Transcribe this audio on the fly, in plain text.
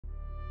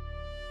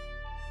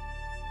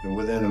And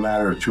within a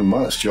matter of 2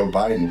 months, Joe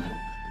Biden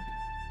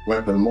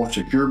went for the most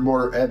secure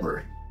border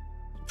ever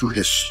to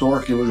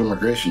historic illegal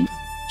immigration.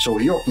 So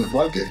he opened the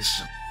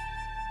floodgates.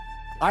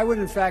 I would,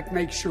 in fact,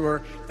 make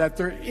sure that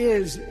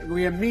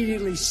we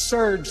immediately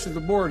surge to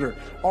the border.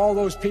 All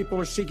those people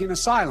are seeking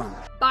asylum.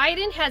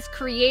 Biden has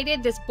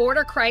created this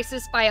border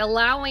crisis by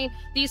allowing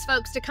these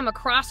folks to come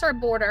across our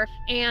border,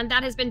 and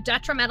that has been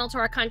detrimental to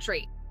our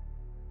country.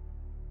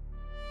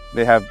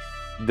 They have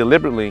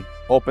deliberately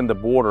opened the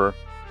border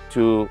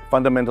to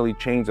fundamentally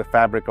change the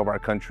fabric of our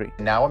country.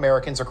 Now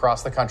Americans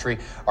across the country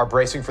are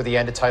bracing for the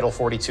end of Title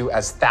 42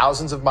 as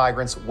thousands of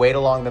migrants wait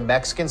along the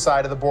Mexican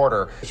side of the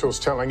border. Officials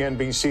telling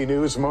NBC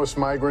News most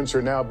migrants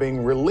are now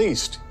being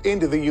released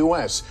into the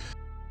U.S.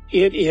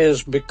 It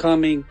is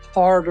becoming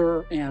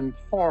harder and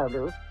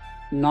harder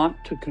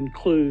not to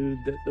conclude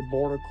that the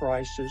border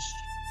crisis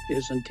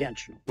is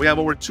intentional. We have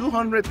over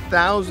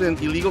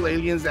 200,000 illegal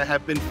aliens that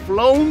have been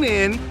flown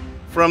in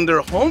from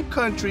their home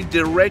country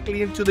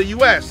directly into the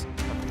U.S.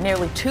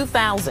 Nearly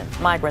 2,000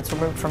 migrants were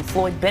moved from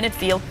Floyd Bennett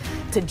Field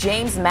to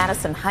James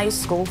Madison High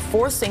School,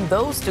 forcing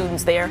those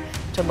students there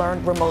to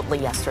learn remotely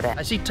yesterday.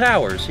 I see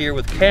towers here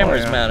with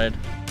cameras mounted.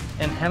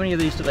 And how many of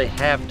these do they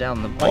have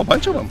down the a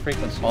bunch of them,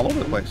 frequency? All over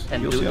the place.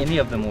 And do any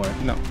of them work?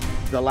 No.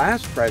 The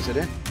last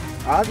president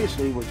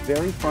obviously was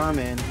very firm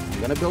in, I'm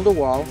going to build a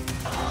wall.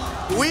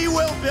 We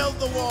will build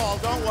the wall,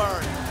 don't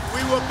worry.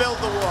 We will build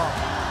the wall.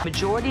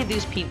 Majority of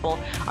these people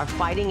are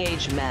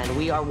fighting-age men.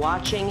 We are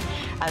watching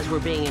as we're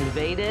being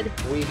invaded.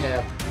 We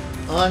have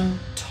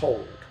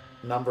untold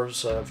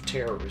numbers of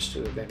terrorists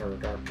who have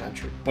entered our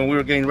country. When we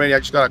were getting ready, I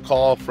just got a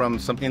call from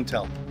some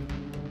intel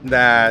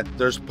that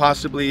there's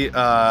possibly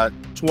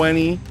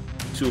 20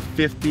 to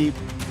 50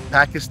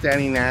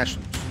 Pakistani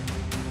nationals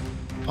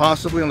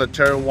possibly on the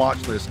terror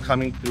watch list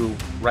coming through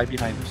right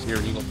behind us here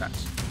in Eagle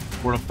Pass,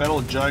 where a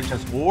federal judge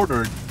has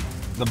ordered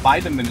the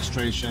Biden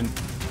administration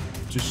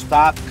to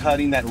stop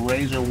cutting that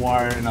razor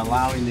wire and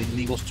allowing the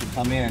illegals to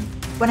come in.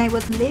 When I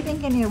was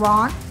living in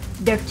Iran,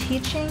 their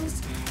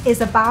teachings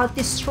is about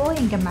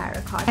destroying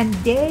America, and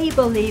they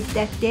believe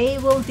that they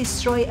will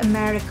destroy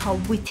America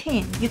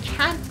within. You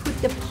can't put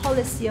the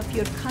policy of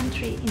your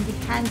country in the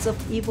hands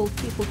of evil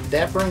people.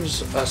 That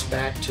brings us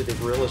back to the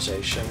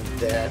realization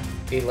that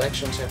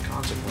elections have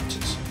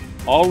consequences.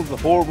 All of the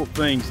horrible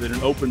things that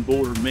an open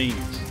border means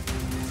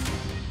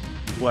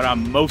is what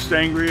I'm most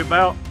angry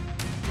about.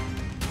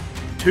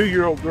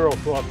 2-year-old girl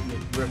crossing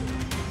this river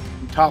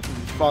on top of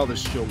his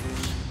father's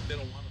shoulders.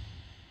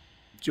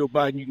 Joe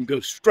Biden, you can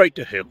go straight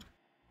to hell.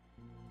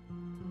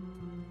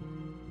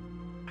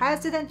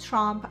 President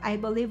Trump, I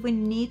believe we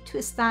need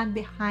to stand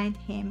behind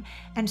him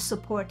and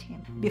support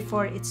him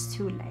before it's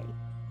too late.